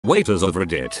Waiters of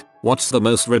Reddit, what's the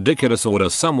most ridiculous order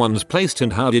someone's placed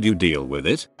and how did you deal with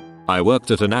it? I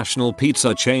worked at a national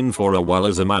pizza chain for a while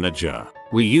as a manager.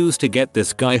 We used to get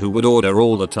this guy who would order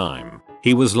all the time.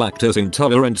 He was lactose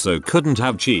intolerant so couldn't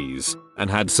have cheese, and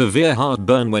had severe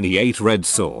heartburn when he ate red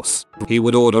sauce. He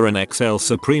would order an XL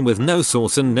Supreme with no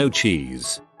sauce and no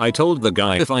cheese. I told the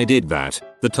guy if I did that,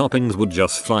 the toppings would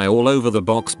just fly all over the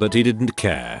box but he didn't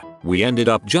care. We ended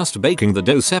up just baking the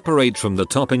dough separate from the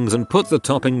toppings and put the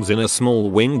toppings in a small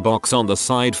wing box on the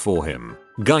side for him.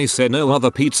 Guy said no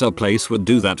other pizza place would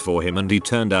do that for him and he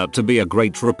turned out to be a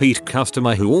great repeat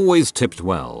customer who always tipped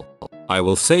well. I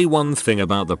will say one thing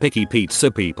about the picky pizza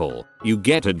people, you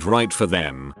get it right for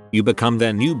them, you become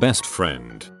their new best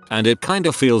friend, and it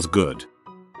kinda feels good.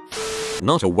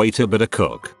 Not a waiter but a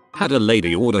cook. Had a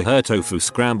lady order her tofu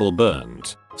scramble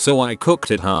burnt, so I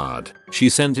cooked it hard. She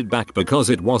sent it back because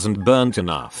it wasn't burnt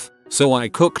enough, so I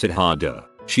cooked it harder.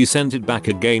 She sent it back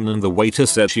again and the waiter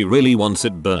said she really wants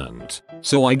it burnt,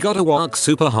 so I got a wok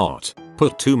super hot,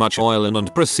 put too much oil in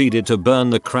and proceeded to burn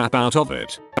the crap out of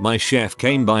it. My chef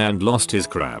came by and lost his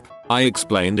crap. I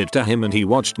explained it to him and he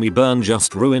watched me burn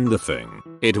just ruined the thing.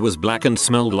 It was black and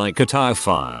smelled like a tire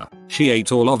fire. She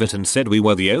ate all of it and said we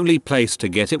were the only place to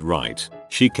get it right.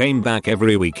 She came back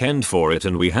every weekend for it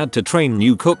and we had to train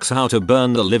new cooks how to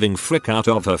burn the living frick out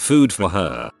of her food for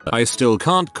her. I still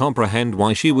can't comprehend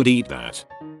why she would eat that.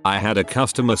 I had a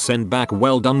customer send back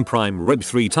well done prime rib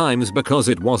 3 times because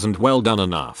it wasn't well done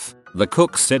enough. The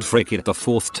cook said frick it the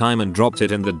 4th time and dropped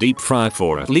it in the deep fryer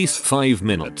for at least 5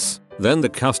 minutes. Then the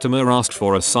customer asked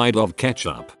for a side of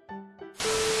ketchup.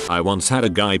 I once had a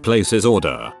guy place his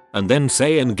order and then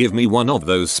say and give me one of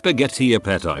those spaghetti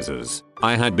appetizers.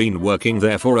 I had been working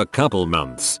there for a couple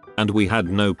months and we had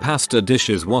no pasta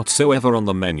dishes whatsoever on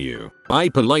the menu. I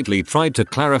politely tried to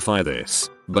clarify this,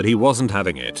 but he wasn't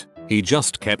having it. He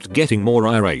just kept getting more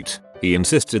irate. He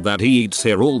insisted that he eats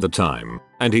here all the time,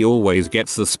 and he always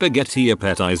gets the spaghetti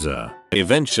appetizer.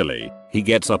 Eventually, he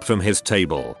gets up from his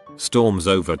table, storms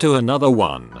over to another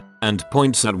one, and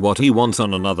points at what he wants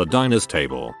on another diner's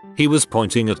table. He was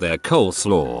pointing at their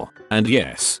coleslaw, and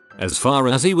yes, as far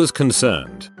as he was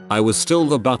concerned, I was still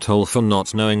the butthole for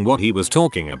not knowing what he was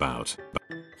talking about.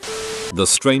 The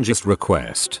strangest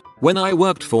request. When I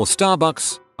worked for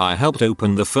Starbucks, I helped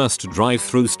open the first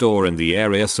drive-through store in the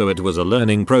area so it was a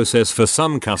learning process for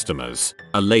some customers.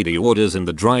 A lady orders in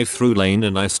the drive-through lane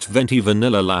an iced venti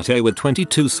vanilla latte with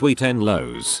 22 sweet and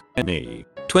lows. Me.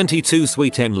 22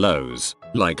 sweet and lows.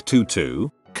 Like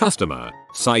 22? Customer.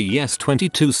 Say yes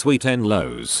 22 sweet and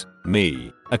lows.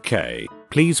 Me. Okay.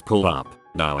 Please pull up.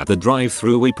 Now at the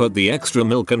drive-through we put the extra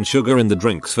milk and sugar in the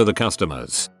drinks for the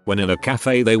customers. When in a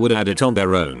cafe they would add it on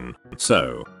their own.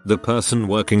 So, the person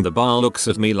working the bar looks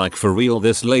at me like for real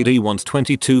this lady wants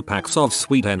 22 packs of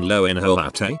sweet and low in her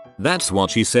latte? That's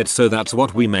what she said so that's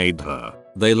what we made her.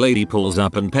 The lady pulls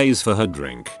up and pays for her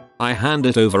drink. I hand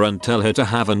it over and tell her to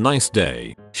have a nice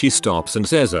day. She stops and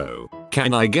says oh,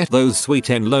 can I get those sweet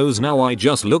and lows now? I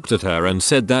just looked at her and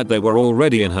said that they were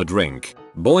already in her drink.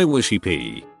 Boy was she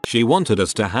pee. She wanted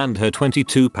us to hand her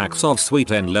 22 packs of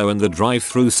sweet and low in the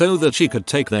drive-thru so that she could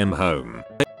take them home.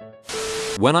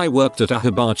 When I worked at a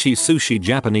hibachi sushi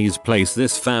Japanese place,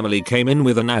 this family came in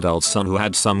with an adult son who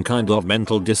had some kind of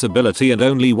mental disability and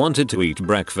only wanted to eat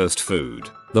breakfast food.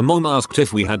 The mom asked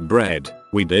if we had bread.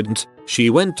 We didn't. She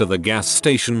went to the gas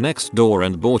station next door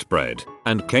and bought bread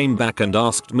and came back and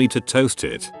asked me to toast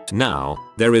it. Now,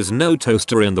 there is no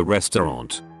toaster in the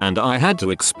restaurant, and I had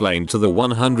to explain to the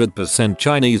 100%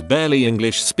 Chinese barely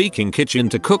English speaking kitchen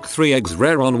to cook 3 eggs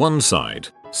rare on one side,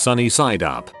 sunny side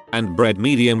up, and bread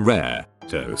medium rare,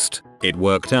 toast. It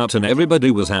worked out and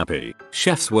everybody was happy.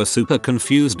 Chefs were super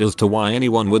confused as to why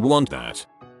anyone would want that.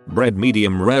 Bread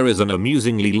medium rare is an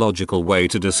amusingly logical way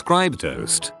to describe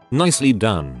toast. Nicely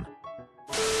done.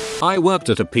 I worked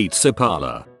at a pizza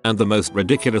parlor, and the most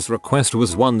ridiculous request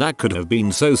was one that could have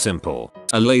been so simple.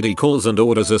 A lady calls and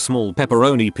orders a small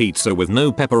pepperoni pizza with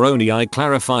no pepperoni. I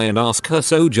clarify and ask her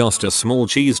so just a small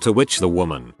cheese, to which the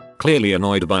woman, clearly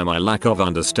annoyed by my lack of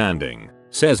understanding,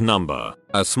 says number,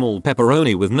 a small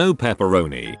pepperoni with no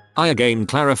pepperoni. I again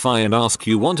clarify and ask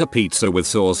you want a pizza with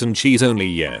sauce and cheese only?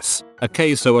 Yes.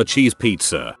 Okay, so a cheese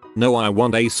pizza. No, I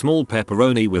want a small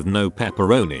pepperoni with no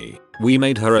pepperoni. We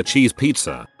made her a cheese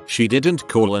pizza. She didn't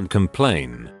call and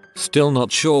complain. Still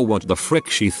not sure what the frick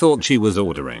she thought she was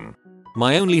ordering.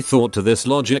 My only thought to this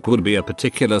logic would be a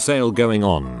particular sale going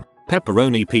on.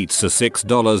 Pepperoni pizza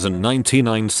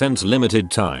 $6.99 limited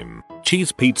time.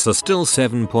 Cheese pizza still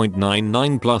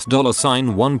 $7.99 plus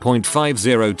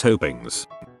 $1.50 toppings.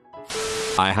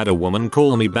 I had a woman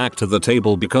call me back to the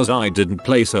table because I didn't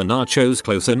place her nachos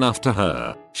close enough to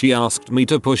her. She asked me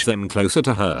to push them closer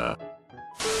to her.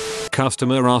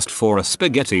 Customer asked for a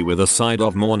spaghetti with a side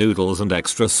of more noodles and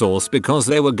extra sauce because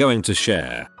they were going to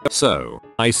share. So,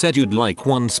 I said you'd like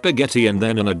one spaghetti and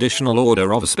then an additional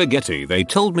order of spaghetti. They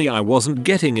told me I wasn't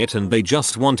getting it and they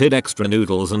just wanted extra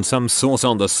noodles and some sauce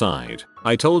on the side.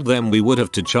 I told them we would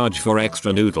have to charge for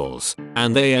extra noodles,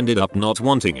 and they ended up not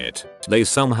wanting it. They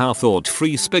somehow thought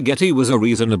free spaghetti was a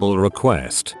reasonable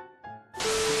request.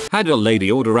 Had a lady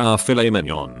order our filet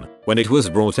mignon. When it was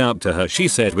brought out to her, she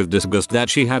said with disgust that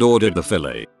she had ordered the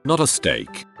filet, not a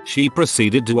steak. She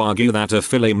proceeded to argue that a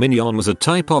filet mignon was a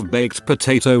type of baked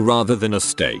potato rather than a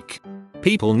steak.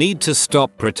 People need to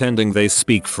stop pretending they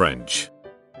speak French.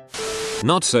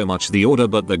 Not so much the order,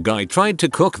 but the guy tried to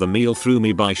cook the meal through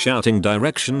me by shouting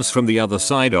directions from the other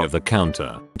side of the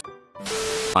counter.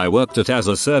 I worked as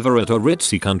a server at a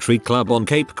ritzy country club on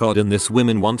Cape Cod, and this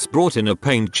woman once brought in a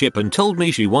paint chip and told me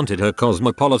she wanted her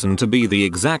Cosmopolitan to be the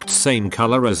exact same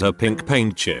color as her pink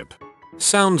paint chip.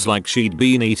 Sounds like she'd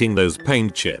been eating those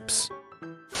paint chips.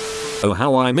 Oh,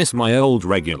 how I miss my old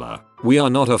regular. We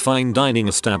are not a fine dining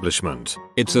establishment.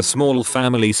 It's a small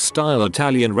family-style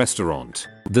Italian restaurant.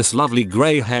 This lovely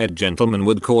grey-haired gentleman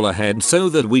would call ahead so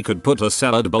that we could put a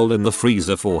salad bowl in the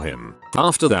freezer for him.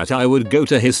 After that, I would go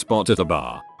to his spot at a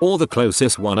bar, or the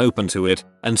closest one open to it,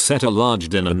 and set a large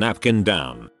dinner napkin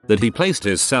down that he placed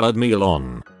his salad meal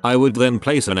on. I would then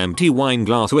place an empty wine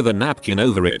glass with a napkin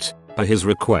over it, per his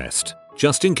request,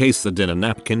 just in case the dinner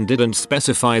napkin didn't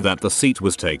specify that the seat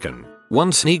was taken.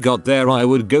 Once he got there, I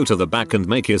would go to the back and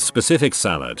make his specific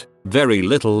salad. Very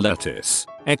little lettuce,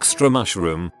 extra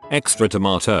mushroom, extra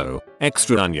tomato,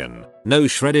 extra onion, no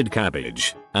shredded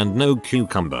cabbage, and no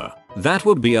cucumber. That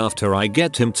would be after I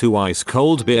get him 2 ice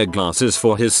cold beer glasses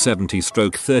for his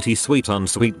 70/30 sweet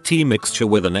unsweet tea mixture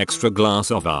with an extra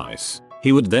glass of ice.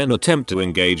 He would then attempt to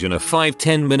engage in a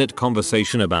 5-10 minute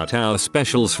conversation about our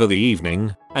specials for the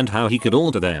evening and how he could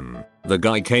order them. The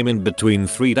guy came in between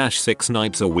 3-6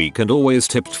 nights a week and always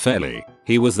tipped fairly.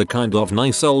 He was the kind of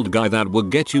nice old guy that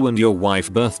would get you and your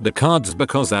wife birthday cards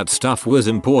because that stuff was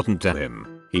important to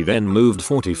him. He then moved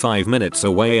 45 minutes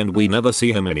away and we never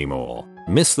see him anymore.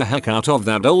 Miss the heck out of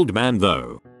that old man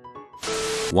though.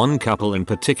 One couple in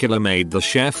particular made the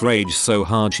chef rage so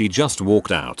hard she just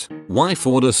walked out. Wife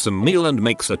orders some meal and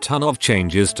makes a ton of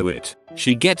changes to it.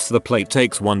 She gets the plate,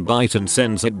 takes one bite and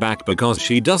sends it back because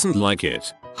she doesn't like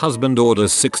it. Husband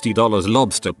orders $60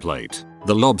 lobster plate.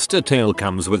 The lobster tail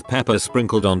comes with pepper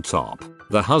sprinkled on top.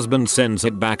 The husband sends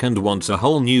it back and wants a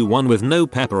whole new one with no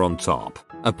pepper on top.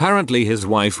 Apparently his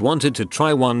wife wanted to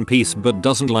try one piece but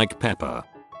doesn't like pepper.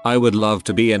 I would love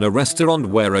to be in a restaurant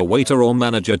where a waiter or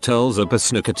manager tells a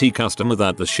persnickety customer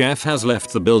that the chef has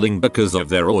left the building because of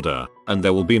their order, and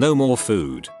there will be no more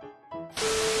food.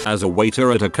 As a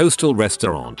waiter at a coastal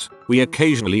restaurant, we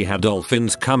occasionally had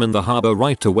dolphins come in the harbor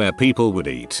right to where people would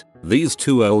eat. These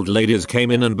 2 old ladies came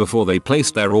in and before they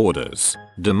placed their orders,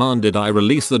 demanded I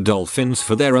release the dolphins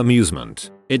for their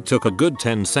amusement. It took a good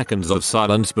 10 seconds of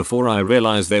silence before I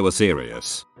realized they were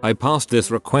serious. I passed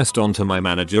this request on to my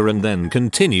manager and then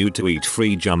continued to eat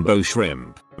free jumbo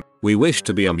shrimp. We wish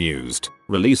to be amused.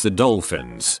 Release the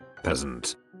dolphins,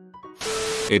 peasant.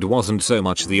 It wasn't so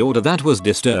much the order that was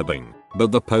disturbing,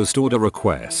 but the post-order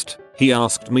request. He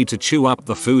asked me to chew up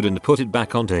the food and put it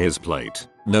back onto his plate.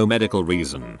 No medical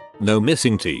reason, no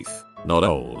missing teeth, not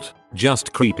old,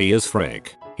 just creepy as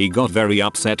frick. He got very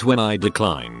upset when I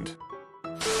declined.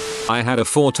 I had a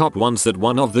 4-top once that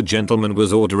one of the gentlemen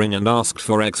was ordering and asked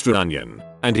for extra onion,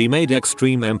 and he made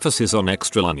extreme emphasis on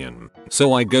extra onion.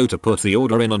 So I go to put the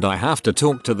order in and I have to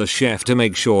talk to the chef to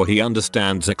make sure he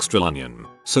understands extra onion.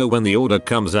 So when the order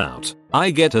comes out, I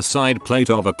get a side plate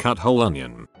of a cut whole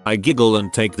onion. I giggle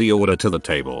and take the order to the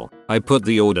table. I put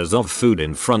the orders of food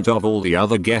in front of all the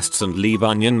other guests and leave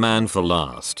Onion Man for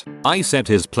last. I set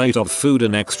his plate of food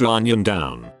and extra onion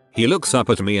down. He looks up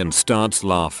at me and starts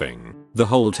laughing. The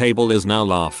whole table is now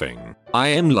laughing. I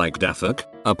am like Daffy.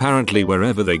 Apparently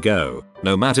wherever they go,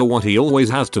 no matter what, he always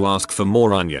has to ask for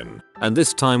more onion. And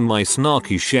this time my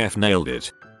snarky chef nailed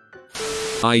it.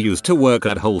 I used to work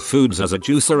at Whole Foods as a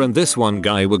juicer, and this one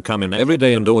guy would come in every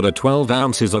day and order 12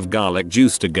 ounces of garlic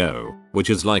juice to go, which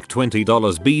is like $20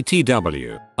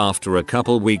 BTW. After a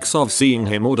couple weeks of seeing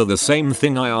him order the same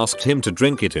thing, I asked him to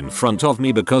drink it in front of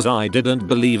me because I didn't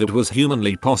believe it was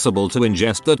humanly possible to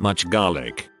ingest that much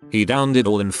garlic. He downed it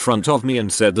all in front of me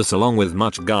and said, "This along with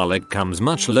much garlic comes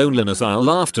much loneliness." I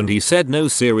laughed and he said, "No,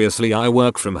 seriously, I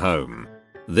work from home."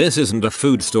 This isn't a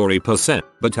food story per se,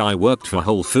 but I worked for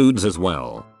Whole Foods as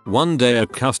well. One day a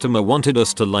customer wanted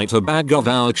us to light a bag of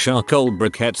our charcoal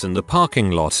briquettes in the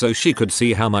parking lot so she could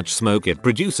see how much smoke it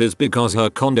produces because her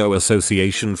condo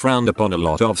association frowned upon a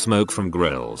lot of smoke from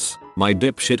grills. My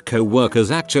dipshit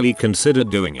co-workers actually considered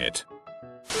doing it.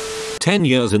 10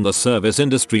 years in the service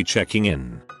industry checking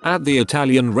in. At the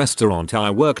Italian restaurant I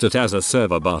worked at as a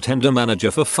server bartender manager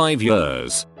for 5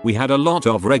 years. We had a lot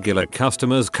of regular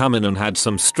customers come in and had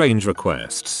some strange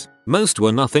requests. Most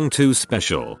were nothing too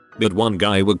special, but one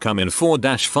guy would come in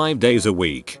 4-5 days a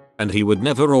week, and he would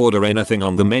never order anything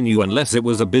on the menu unless it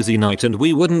was a busy night and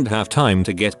we wouldn't have time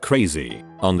to get crazy.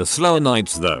 On the slower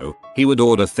nights though, he would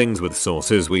order things with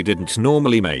sauces we didn't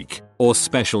normally make, or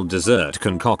special dessert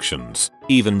concoctions,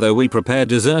 even though we prepare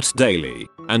desserts daily,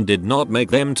 and did not make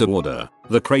them to order.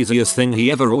 The craziest thing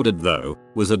he ever ordered though,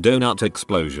 was a donut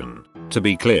explosion. To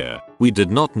be clear, we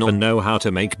did not know how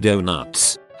to make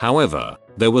donuts. However,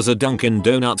 there was a Dunkin'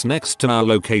 Donuts next to our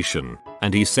location,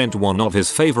 and he sent one of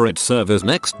his favorite servers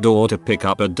next door to pick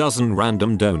up a dozen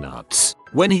random donuts.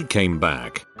 When he came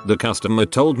back, the customer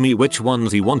told me which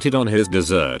ones he wanted on his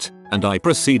dessert, and I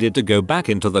proceeded to go back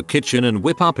into the kitchen and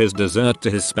whip up his dessert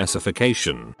to his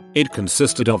specification. It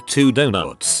consisted of 2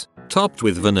 donuts, topped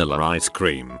with vanilla ice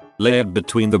cream, layered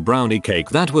between the brownie cake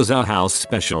that was our house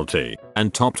specialty,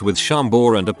 and topped with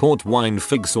Chambord and a port wine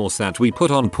fig sauce that we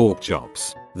put on pork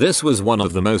chops. This was one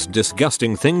of the most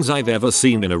disgusting things I've ever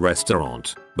seen in a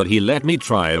restaurant, but he let me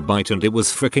try a bite and it was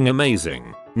freaking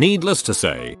amazing. Needless to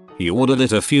say, he ordered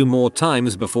it a few more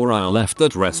times before I left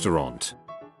that restaurant.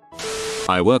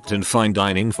 I worked in fine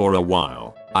dining for a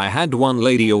while. I had one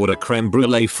lady order creme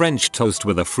brulee French toast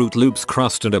with a Fruit Loops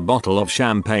crust and a bottle of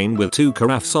champagne with 2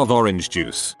 carafes of orange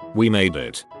juice. We made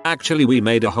it. Actually we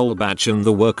made a whole batch and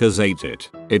the workers ate it.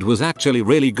 It was actually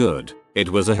really good. It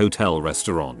was a hotel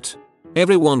restaurant.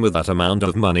 Everyone with that amount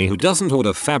of money who doesn't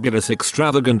order fabulous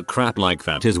extravagant crap like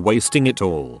that is wasting it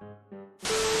all.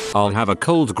 I'll have a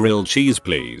cold grilled cheese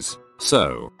please.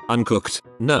 So, uncooked?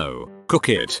 No, cook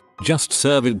it. Just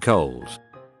serve it cold.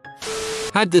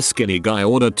 Had this skinny guy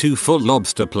order 2 full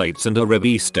lobster plates and a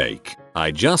ribeye steak.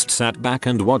 I just sat back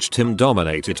and watched him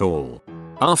dominate it all.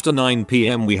 After 9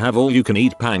 PM we have all you can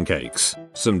eat pancakes.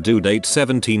 Some due date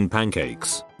 17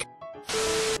 pancakes.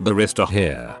 Barista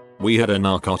here. We had a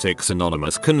Narcotics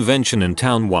Anonymous convention in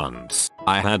town once.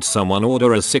 I had someone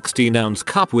order a 16-ounce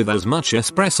cup with as much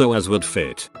espresso as would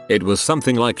fit. It was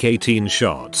something like 18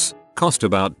 shots. Cost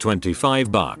about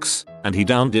 $25, and he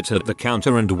downed it at the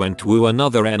counter and went woo.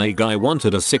 Another NA guy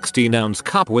wanted a 16-ounce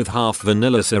cup with half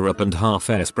vanilla syrup and half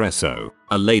espresso.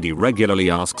 A lady regularly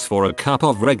asks for a cup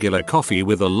of regular coffee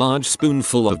with a large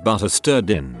spoonful of butter stirred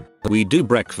in. We do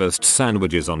breakfast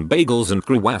sandwiches on bagels and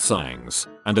croissants,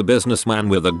 and a businessman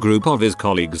with a group of his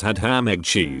colleagues had ham egg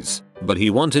cheese, but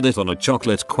he wanted it on a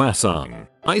chocolate croissant.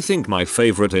 I think my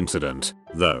favorite incident,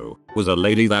 though, was a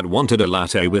lady that wanted a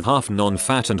latte with half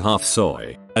non-fat and half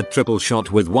soy, a triple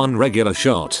shot with 1 regular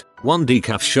shot, 1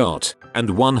 decaf shot,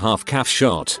 and 1 half caf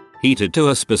shot, heated to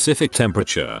a specific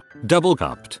temperature, double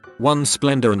cupped, 1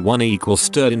 Splendor and 1 equal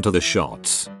stirred into the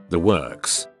shots. The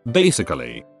works.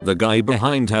 Basically, the guy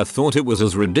behind her thought it was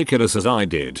as ridiculous as I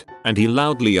did, and he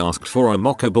loudly asked for a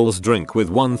Mocha Balls drink with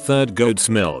 1/3 goat's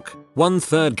milk,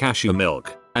 1/3 cashew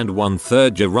milk, and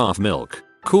 1/3 giraffe milk,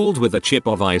 cooled with a chip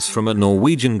of ice from a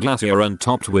Norwegian glacier and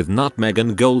topped with nutmeg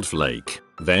and gold flake.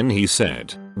 Then he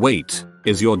said, "Wait,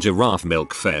 is your giraffe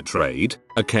milk fair trade?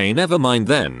 Okay, never mind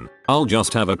then, I'll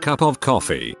just have a cup of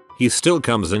coffee." He still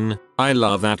comes in. I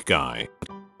love that guy.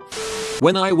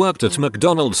 When I worked at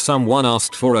McDonald's someone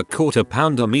asked for a quarter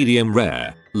pounder medium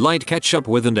rare, light ketchup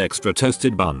with an extra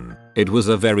toasted bun. It was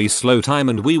a very slow time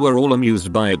and we were all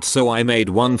amused by it, so I made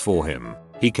one for him.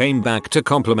 He came back to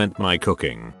compliment my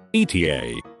cooking.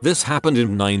 ETA. This happened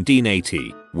in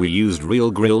 1980. We used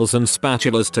real grills and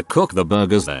spatulas to cook the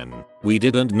burgers then. We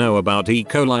didn't know about E.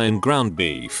 coli and ground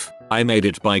beef. I made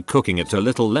it by cooking it a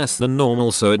little less than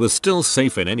normal so it was still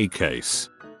safe in any case.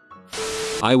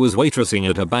 I was waitressing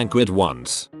at a banquet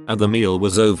once, and the meal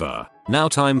was over. Now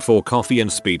time for coffee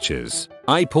and speeches.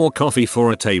 I pour coffee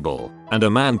for a table, and a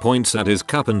man points at his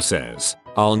cup and says,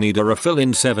 "I'll need a refill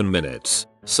in 7 minutes."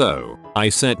 So, I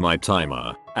set my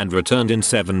timer, and returned in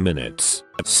 7 minutes.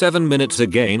 At 7 minutes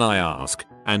again I ask,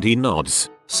 and he nods.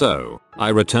 So, I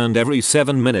returned every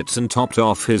 7 minutes and topped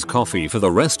off his coffee for the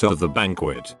rest of the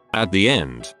banquet. At the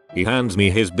end, he hands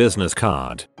me his business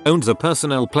card, owns a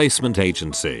personnel placement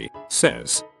agency,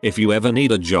 says, "If you ever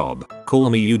need a job, call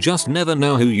me, you just never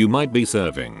know who you might be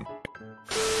serving."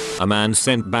 A man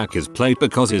sent back his plate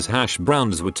because his hash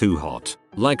browns were too hot.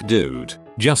 Like, dude,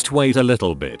 just wait a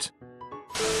little bit.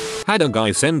 Had a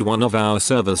guy send one of our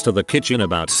servers to the kitchen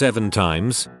about 7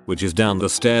 times, which is down the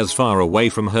stairs far away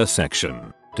from her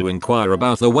section, to inquire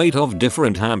about the weight of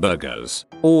different hamburgers.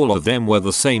 All of them were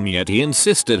the same, yet he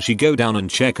insisted she go down and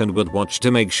check and would watch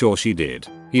to make sure she did.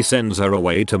 He sends her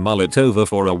away to mull it over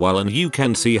for a while and you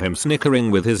can see him snickering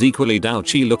with his equally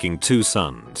douchy looking 2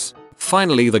 sons.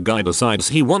 Finally the guy decides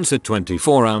he wants a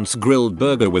 24-ounce grilled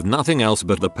burger with nothing else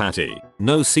but the patty.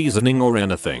 No seasoning or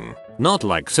anything. Not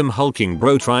like some hulking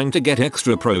bro trying to get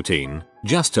extra protein.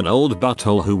 Just an old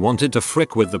butthole who wanted to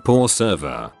frick with the poor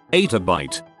server. Ate a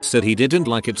bite, said he didn't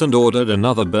like it and ordered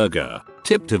another burger.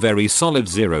 Tipped a very solid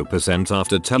 0%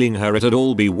 after telling her it'd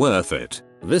all be worth it.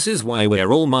 This is why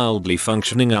we're all mildly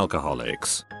functioning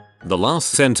alcoholics. The last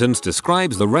sentence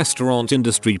describes the restaurant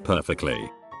industry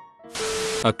perfectly.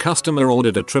 A customer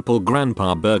ordered a triple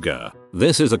grandpa burger.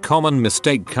 This is a common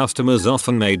mistake customers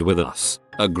often made with us.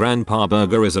 A grandpa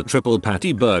burger is a triple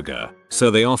patty burger, so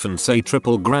they often say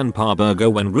triple grandpa burger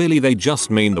when really they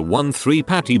just mean the 1-3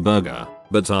 patty burger.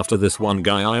 But after this one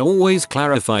guy I always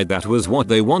clarified that was what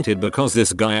they wanted because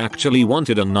this guy actually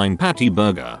wanted a 9 patty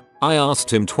burger. I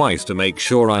asked him twice to make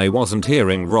sure I wasn't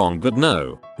hearing wrong, but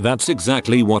no, that's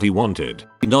exactly what he wanted.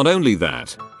 Not only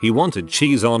that, he wanted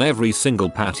cheese on every single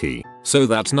patty, so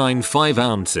that's 9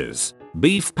 5-ounces,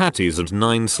 beef patties and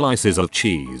 9 slices of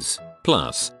cheese.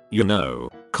 Plus, you know,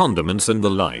 condiments and the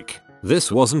like.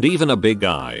 This wasn't even a big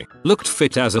guy, looked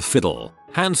fit as a fiddle,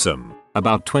 handsome,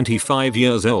 about 25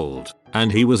 years old,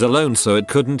 and he was alone so it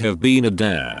couldn't have been a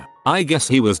dare. I guess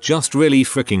he was just really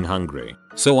freaking hungry,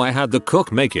 so I had the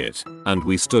cook make it, and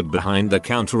we stood behind the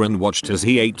counter and watched as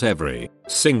he ate every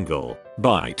single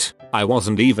bite. I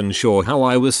wasn't even sure how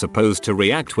I was supposed to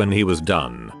react when he was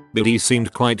done, but he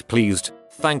seemed quite pleased,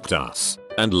 thanked us,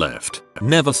 and left.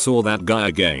 Never saw that guy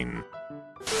again.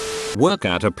 Work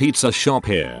at a pizza shop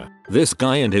here. This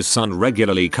guy and his son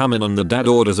regularly come in and the dad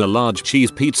orders a large cheese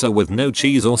pizza with no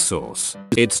cheese or sauce.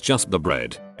 It's just the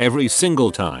bread, every single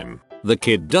time. The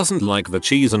kid doesn't like the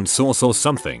cheese and sauce or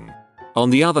something. On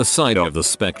the other side of the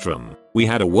spectrum, we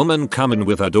had a woman come in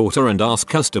with her daughter and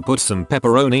ask us to put some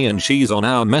pepperoni and cheese on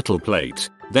our metal plate,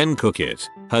 then cook it.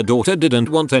 Her daughter didn't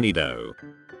want any dough.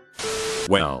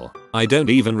 Well, I don't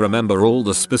even remember all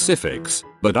the specifics,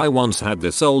 but I once had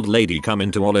this old lady come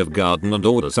into Olive Garden and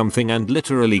order something and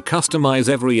literally customize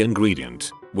every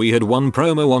ingredient. We had one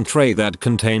promo entree that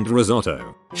contained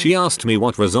risotto. She asked me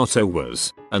what risotto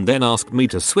was, and then asked me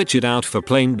to switch it out for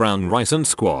plain brown rice and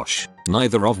squash,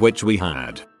 neither of which we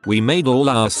had. We made all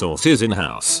our sauces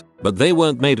in-house, but they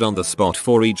weren't made on the spot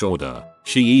for each order.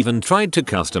 She even tried to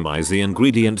customize the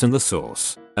ingredients in the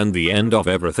sauce. And the end of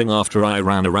everything, after I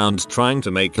ran around trying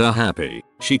to make her happy,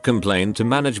 she complained to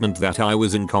management that I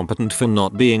was incompetent for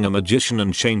not being a magician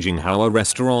and changing how a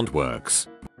restaurant works.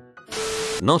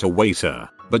 Not a waiter,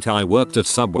 but I worked at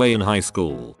Subway in high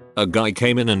school. A guy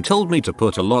came in and told me to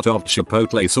put a lot of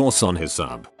chipotle sauce on his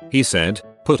sub. He said,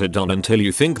 put it on until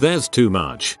you think there's too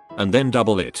much, and then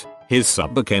double it. His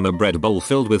sub became a bread bowl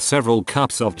filled with several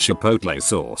cups of chipotle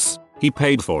sauce. He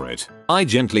paid for it. I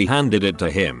gently handed it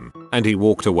to him, and he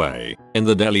walked away, in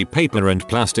the deli paper and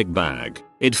plastic bag.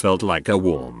 It felt like a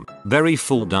warm, very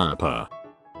full diaper.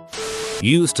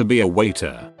 Used to be a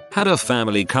waiter. Had a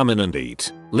family come in and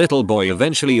eat. Little boy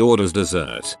eventually orders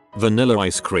dessert, vanilla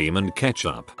ice cream and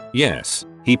ketchup. Yes,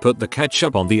 he put the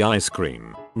ketchup on the ice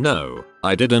cream. No,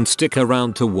 I didn't stick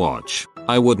around to watch.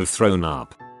 I would have thrown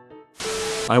up.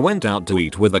 I went out to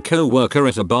eat with a co-worker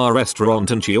at a bar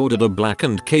restaurant and she ordered a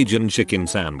blackened Cajun chicken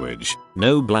sandwich.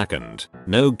 No blackened,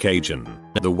 no Cajun.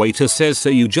 The waiter says, so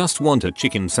you just want a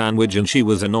chicken sandwich, and she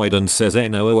was annoyed and says,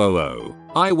 no.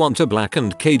 I want a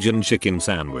blackened Cajun chicken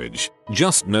sandwich.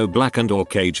 Just no blackened or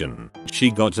Cajun. She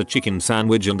got a chicken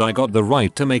sandwich and I got the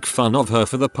right to make fun of her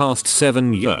for the past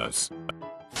 7 years.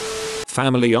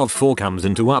 Family of 4 comes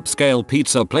into upscale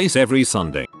pizza place every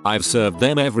Sunday. I've served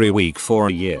them every week for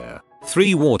a year.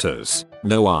 3 waters,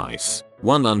 no ice.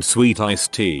 1 unsweet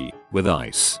iced tea, with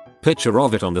ice. Picture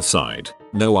of it on the side,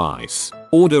 no ice.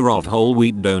 Order of whole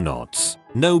wheat donuts,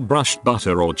 no brushed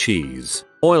butter or cheese.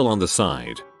 Oil on the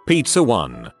side. Pizza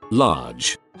 1,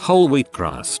 large, whole wheat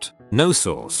crust, no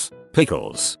sauce.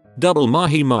 Pickles, double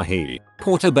mahi,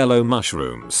 portobello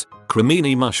mushrooms,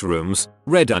 cremini mushrooms,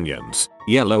 red onions,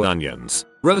 yellow onions,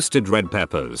 roasted red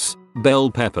peppers,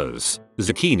 bell peppers,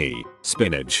 zucchini,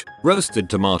 spinach, roasted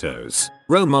tomatoes,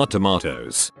 Roma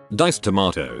tomatoes, diced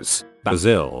tomatoes,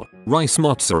 basil, rice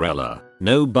mozzarella,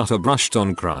 no butter brushed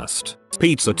on crust.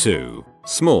 Pizza 2,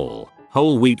 small,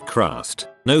 whole wheat crust,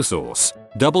 no sauce,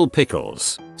 double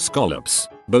pickles, scallops,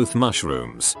 both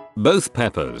mushrooms, both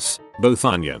peppers, both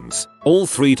onions, all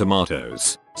 3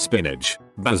 tomatoes, spinach,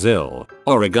 basil,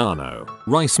 oregano,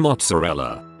 rice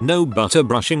mozzarella, no butter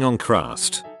brushing on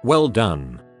crust, well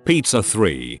done. Pizza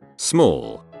 3,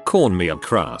 small, cornmeal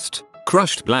crust,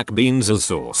 crushed black beans as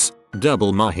sauce,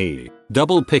 double mahi,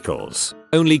 double pickles,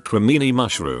 only cremini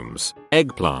mushrooms,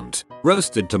 eggplant,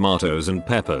 roasted tomatoes and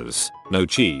peppers, no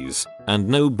cheese, and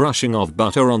no brushing of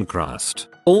butter on crust.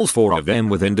 All 4 of them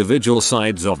with individual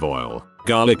sides of oil,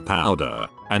 garlic powder,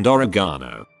 and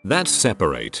oregano. That's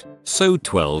separate. So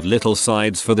 12 little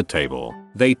sides for the table.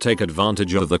 They take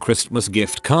advantage of the Christmas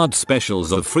gift card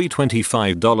specials of free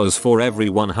 $25 for every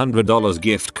 $100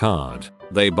 gift card.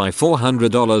 They buy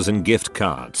 $400 in gift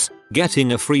cards,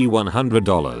 getting a free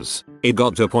 $100. It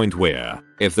got to a point where,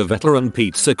 if the veteran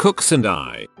pizza cooks and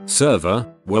I,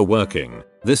 server, were working,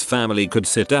 this family could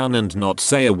sit down and not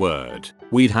say a word.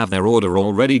 We'd have their order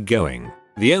already going.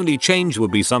 The only change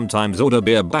would be sometimes order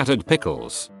beer battered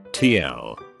pickles.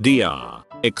 TLDR.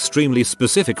 Extremely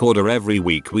specific order every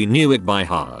week, we knew it by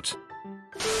heart.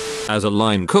 As a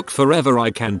line cook forever,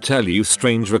 I can tell you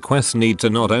strange requests need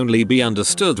to not only be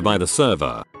understood by the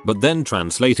server, but then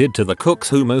translated to the cooks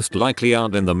who most likely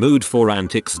aren't in the mood for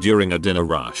antics during a dinner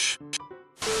rush.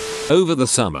 Over the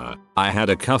summer, I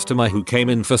had a customer who came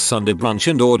in for Sunday brunch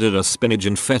and ordered a spinach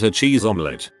and feta cheese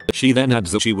omelette. She then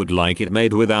adds that she would like it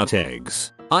made without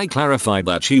eggs. I clarified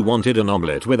that she wanted an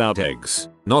omelette without eggs,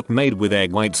 not made with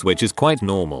egg whites, which is quite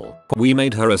normal. We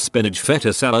made her a spinach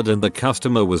feta salad and the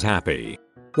customer was happy.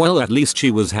 Well, at least she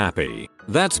was happy.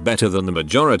 That's better than the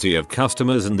majority of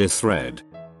customers in this thread.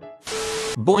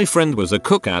 Boyfriend was a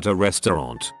cook at a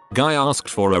restaurant. Guy asked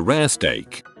for a rare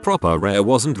steak. Proper rare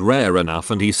wasn't rare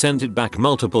enough and he sent it back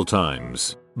multiple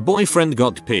times. Boyfriend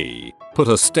got pee, put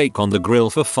a steak on the grill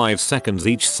for 5 seconds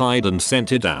each side and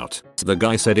sent it out. The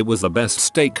guy said it was the best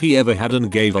steak he ever had and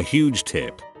gave a huge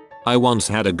tip. I once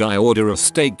had a guy order a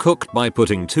steak cooked by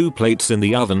putting 2 plates in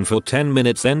the oven for 10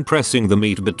 minutes then pressing the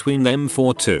meat between them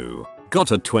for 2.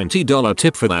 Got a $20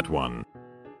 tip for that one.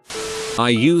 I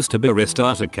used to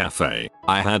barista at a cafe.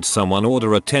 I had someone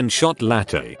order a 10-shot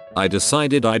latte. I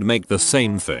decided I'd make the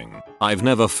same thing. I've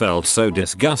never felt so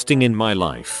disgusting in my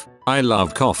life. I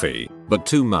love coffee, but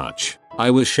too much. I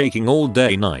was shaking all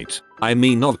day night. I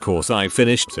mean, of course I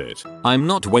finished it. I'm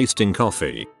not wasting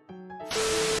coffee.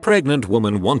 Pregnant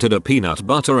woman wanted a peanut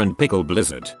butter and pickle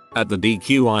blizzard. At the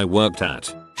DQ I worked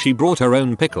at, she brought her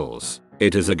own pickles.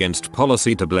 It is against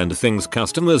policy to blend things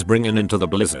customers bring in into the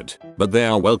blizzard, but they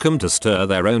are welcome to stir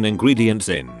their own ingredients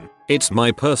in. It's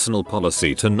my personal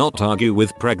policy to not argue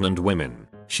with pregnant women.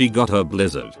 She got her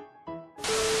blizzard.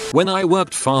 When I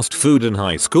worked fast food in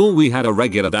high school, we had a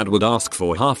regular that would ask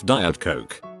for half Diet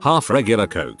Coke, half regular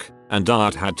Coke, and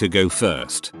Diet had to go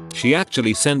first. She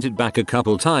actually sent it back a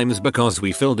couple times because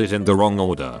we filled it in the wrong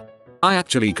order. I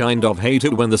actually kind of hate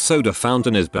it when the soda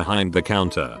fountain is behind the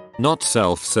counter, not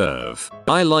self-serve.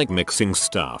 I like mixing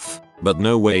stuff, but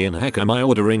no way in heck am I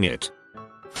ordering it.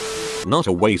 Not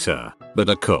a waiter, but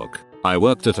a cook. I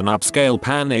worked at an upscale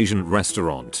Pan-Asian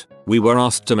restaurant. We were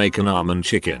asked to make an almond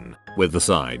chicken, with the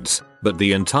sides, but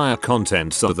the entire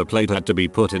contents of the plate had to be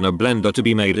put in a blender to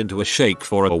be made into a shake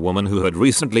for a woman who had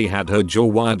recently had her jaw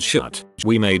wired shut.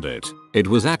 We made it. It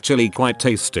was actually quite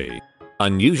tasty.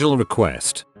 Unusual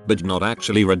request, but not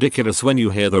actually ridiculous when you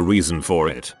hear the reason for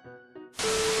it.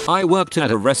 I worked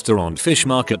at a restaurant fish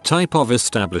market type of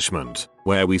establishment,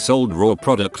 where we sold raw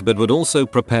product but would also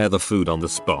prepare the food on the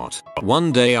spot.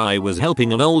 One day I was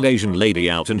helping an old Asian lady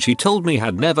out and she told me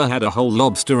had never had a whole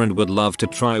lobster and would love to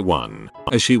try one.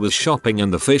 As she was shopping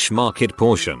in the fish market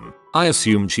portion, I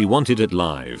assumed she wanted it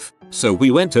live. So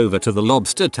we went over to the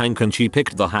lobster tank and she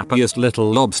picked the happiest little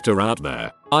lobster out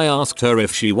there. I asked her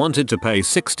if she wanted to pay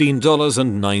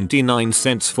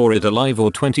 $16.99 for it alive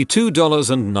or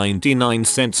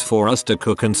 $22.99 for us to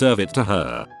cook and serve it to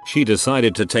her. She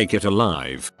decided to take it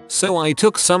alive, so I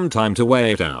took some time to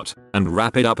weigh it out and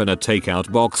wrap it up in a takeout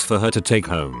box for her to take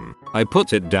home. I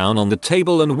put it down on the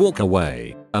table and walk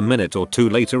away. A minute or two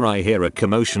later I hear a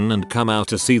commotion and come out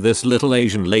to see this little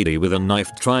Asian lady with a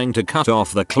knife trying to cut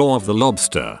off the claw of the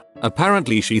lobster.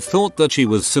 Apparently she thought that she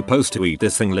was supposed to eat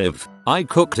this thing live. I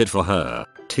cooked it for her.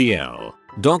 TL.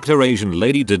 Dr. Asian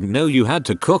lady didn't know you had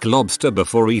to cook lobster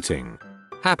before eating.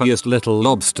 Happiest little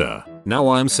lobster. Now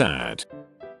I'm sad.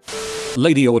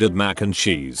 Lady ordered mac and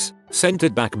cheese. Sent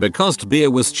it back because beer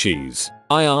was cheese.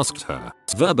 I asked her,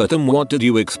 verbatim, what did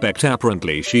you expect?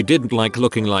 Apparently she didn't like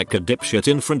looking like a dipshit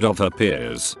in front of her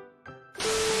peers.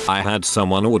 I had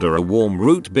someone order a warm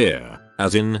root beer,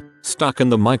 as in, stuck in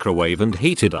the microwave and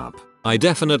heated up. I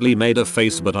definitely made a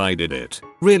face, but I did it.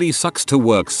 Really sucks to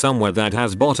work somewhere that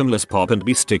has bottomless pop and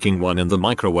be sticking one in the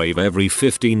microwave every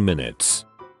 15 minutes.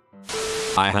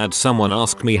 I had someone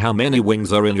ask me how many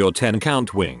wings are in your 10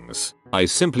 count wings. I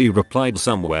simply replied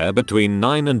somewhere between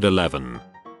 9 and 11.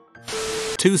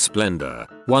 2 Splendor,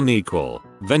 1 equal,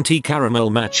 venti caramel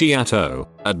macchiato,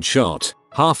 add shot,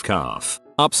 half calf,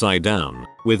 upside down,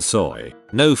 with soy,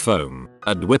 no foam,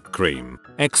 add whipped cream,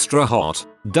 extra hot,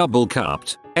 double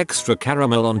cupped, extra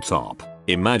caramel on top.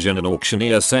 Imagine an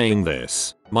auctioneer saying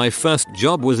this. My first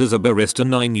job was as a barista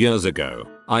 9 years ago.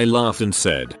 I laughed and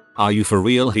said, "Are you for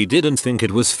real?" He didn't think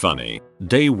it was funny.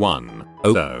 Day 1.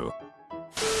 Oh.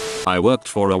 I worked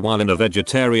for a while in a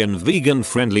vegetarian vegan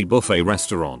friendly buffet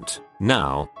restaurant.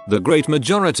 Now, the great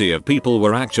majority of people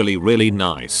were actually really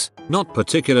nice, not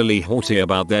particularly haughty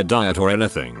about their diet or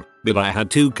anything, but I had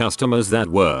 2 customers that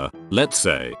were, let's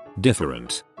say,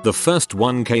 different. The first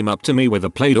one came up to me with a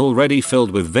plate already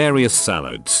filled with various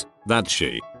salads that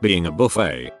she, being a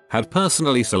buffet, had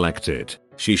personally selected.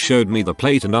 She showed me the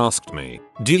plate and asked me,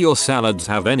 "Do your salads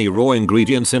have any raw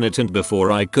ingredients in it?" And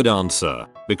before I could answer,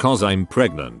 because I'm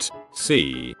pregnant,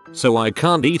 see, so I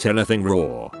can't eat anything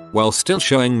raw, while still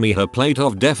showing me her plate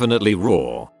of definitely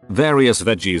raw, various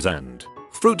veggies and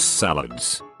fruit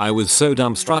salads. I was so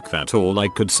dumbstruck that all I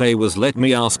could say was, "Let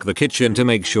me ask the kitchen to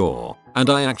make sure," and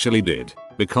I actually did.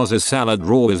 Because is salad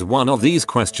raw is one of these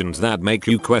questions that make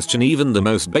you question even the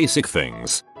most basic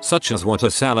things, such as what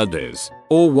a salad is,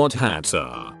 or what hats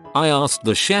are. I asked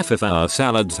the chef if our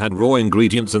salads had raw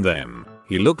ingredients in them.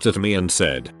 He looked at me and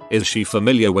said, "Is she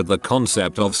familiar with the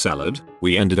concept of salad?"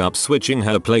 We ended up switching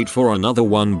her plate for another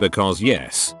one because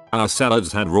yes, our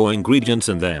salads had raw ingredients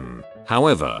in them.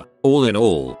 However, all in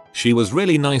all, she was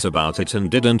really nice about it and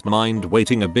didn't mind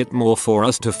waiting a bit more for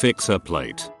us to fix her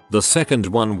plate. The second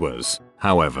one was,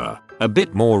 however, a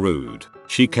bit more rude.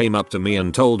 She came up to me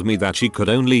and told me that she could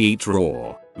only eat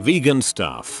raw, vegan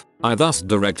stuff. I thus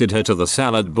directed her to the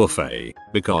salad buffet,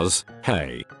 because,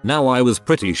 hey, now I was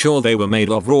pretty sure they were made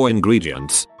of raw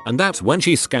ingredients, and that's when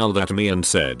she scowled at me and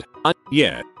said,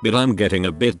 yeah, but I'm getting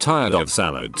a bit tired of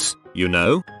salads. You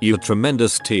know, you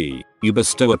tremendous tea, you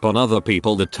bestow upon other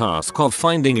people the task of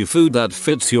finding you food that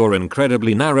fits your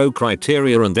incredibly narrow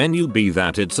criteria and then you be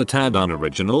that it's a tad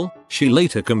unoriginal." She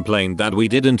later complained that we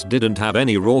didn't have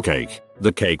any raw cake.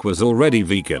 The cake was already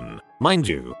vegan, mind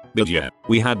you, but yeah,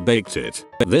 we had baked it.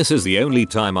 This is the only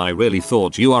time I really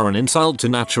thought you are an insult to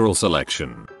natural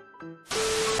selection.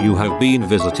 You have been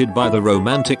visited by the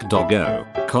romantic doggo.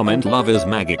 Comment love is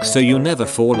magic so you never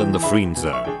fall in the friend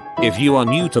zone. If you are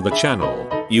new to the channel,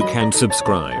 you can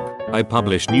subscribe. I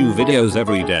publish new videos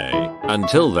every day.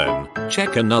 Until then,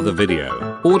 check another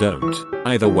video, or don't.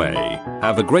 Either way,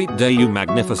 have a great day you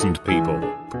magnificent people.